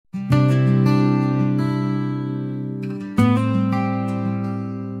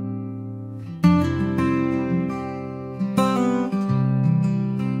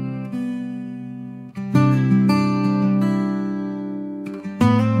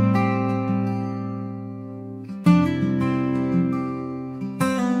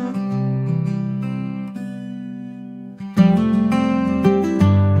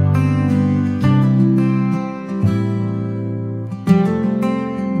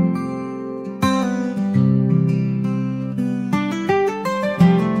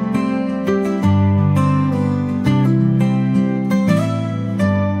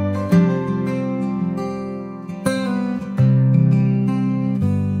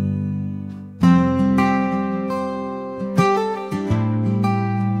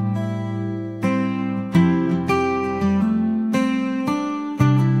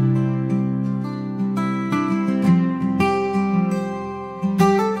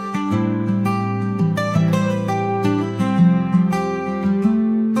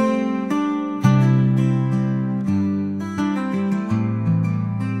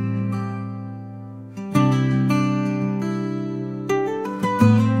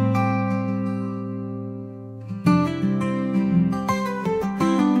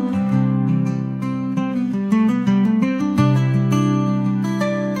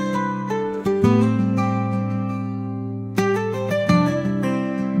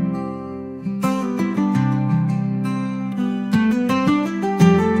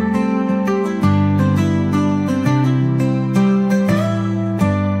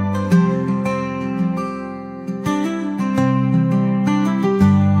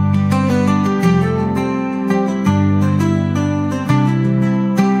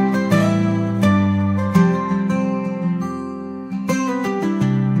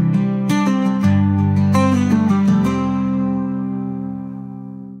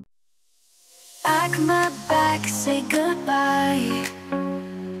Pack my bag, say goodbye.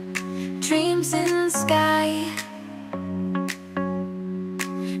 Dreams in the sky.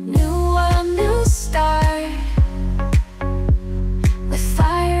 New world, new start. With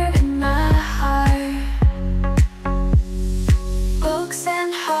fire in my heart. Books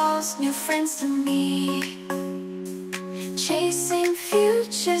and halls, new friends to meet. Chasing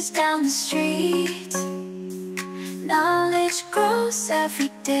futures down the street. Knowledge grows every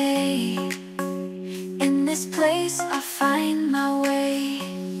day. In this place I find my way.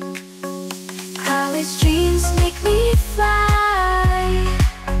 College dreams make me fly.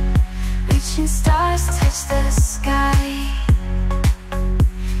 Reaching stars touch the sky.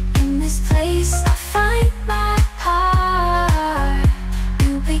 In this place I find my heart.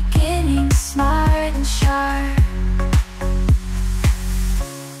 New beginning, smart and sharp.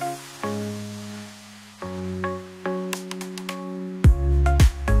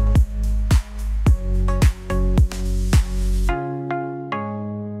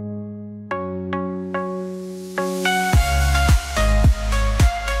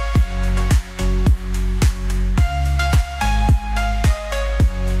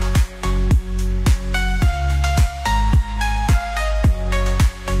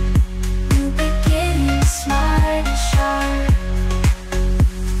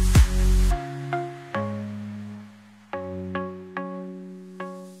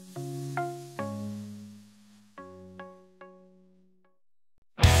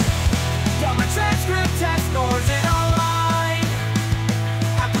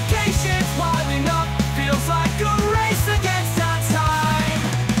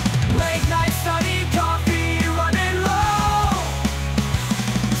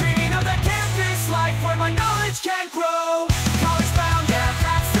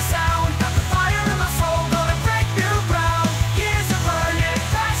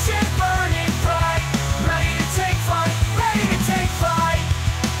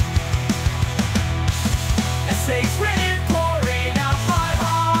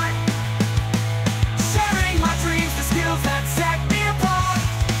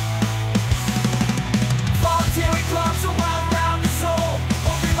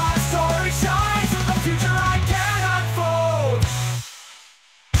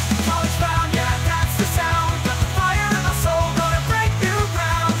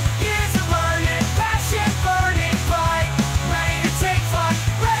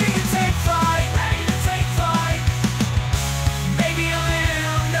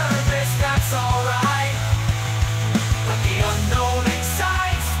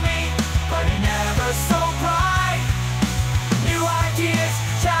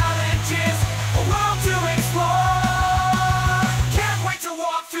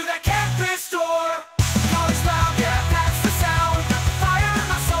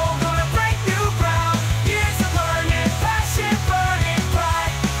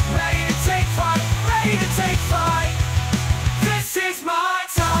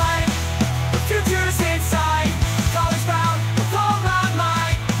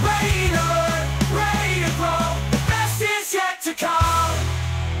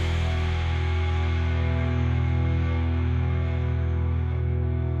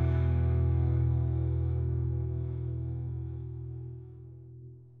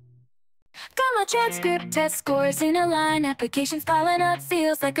 Got my transcript, test scores in a line. Applications piling up,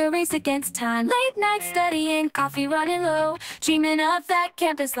 feels like a race against time. Late night studying, coffee running low. Dreaming of that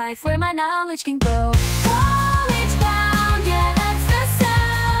campus life where my knowledge can grow. College bound, yeah, that's the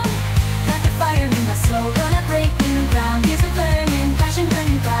sound. Got the fire in my soul, gonna break new ground. Years of learning, passion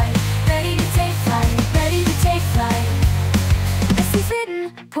burning bright. Ready to take flight, ready to take flight. Essence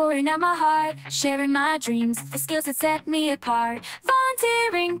written, pouring out my heart. Sharing my dreams, the skills that set me apart.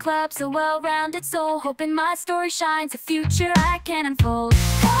 Volunteering clubs, a well-rounded soul. Hoping my story shines, a future I can unfold.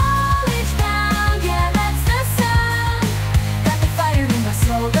 College bound, yeah, that's the sound. Got the fire in my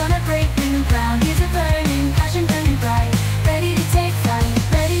soul, gonna break new ground. Years of learning, passion burning bright. Ready to take flight,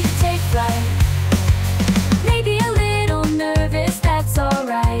 ready to take flight. Maybe a little nervous, that's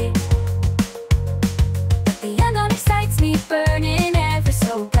alright. But the unknown excites me, burning ever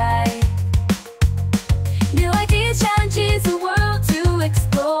so bright. New ideas, challenges, a world to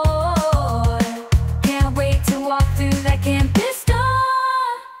explore. Can't wait to walk through that campus door.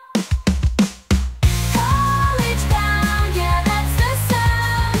 College bound, yeah, that's the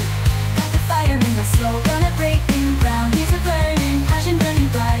sound. Got the fire in my soul, gonna break new ground. Years of learning, passion burning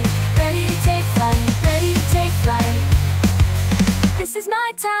bright. Ready to take flight, ready to take flight. This is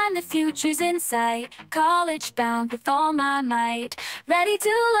my time, the future's in sight. College bound with all my might. Ready to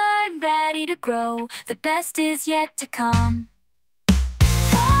learn, ready to grow. The best is yet to come.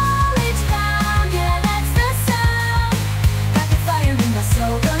 College bound, yeah.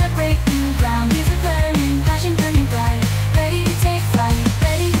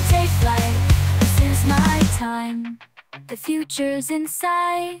 future's in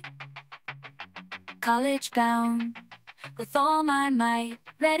sight. College bound, with all my might,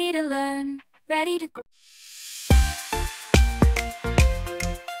 ready to learn, ready to grow.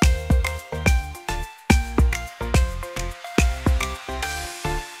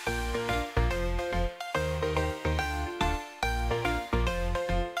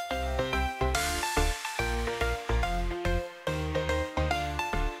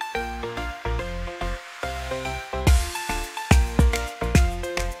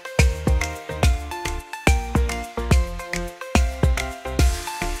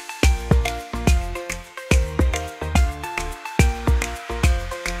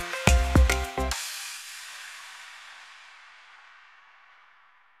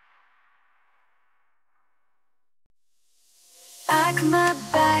 Pack my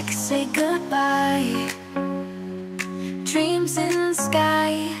bag, say goodbye. Dreams in the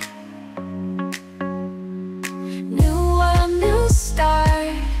sky. New world, new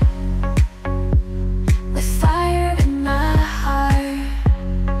start. With fire in my heart.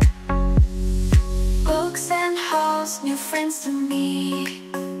 Books and halls, new friends to meet.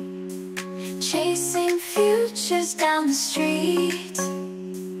 Chasing futures down the street.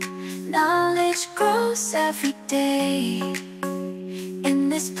 Knowledge grows every day. In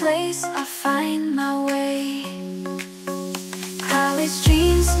this place of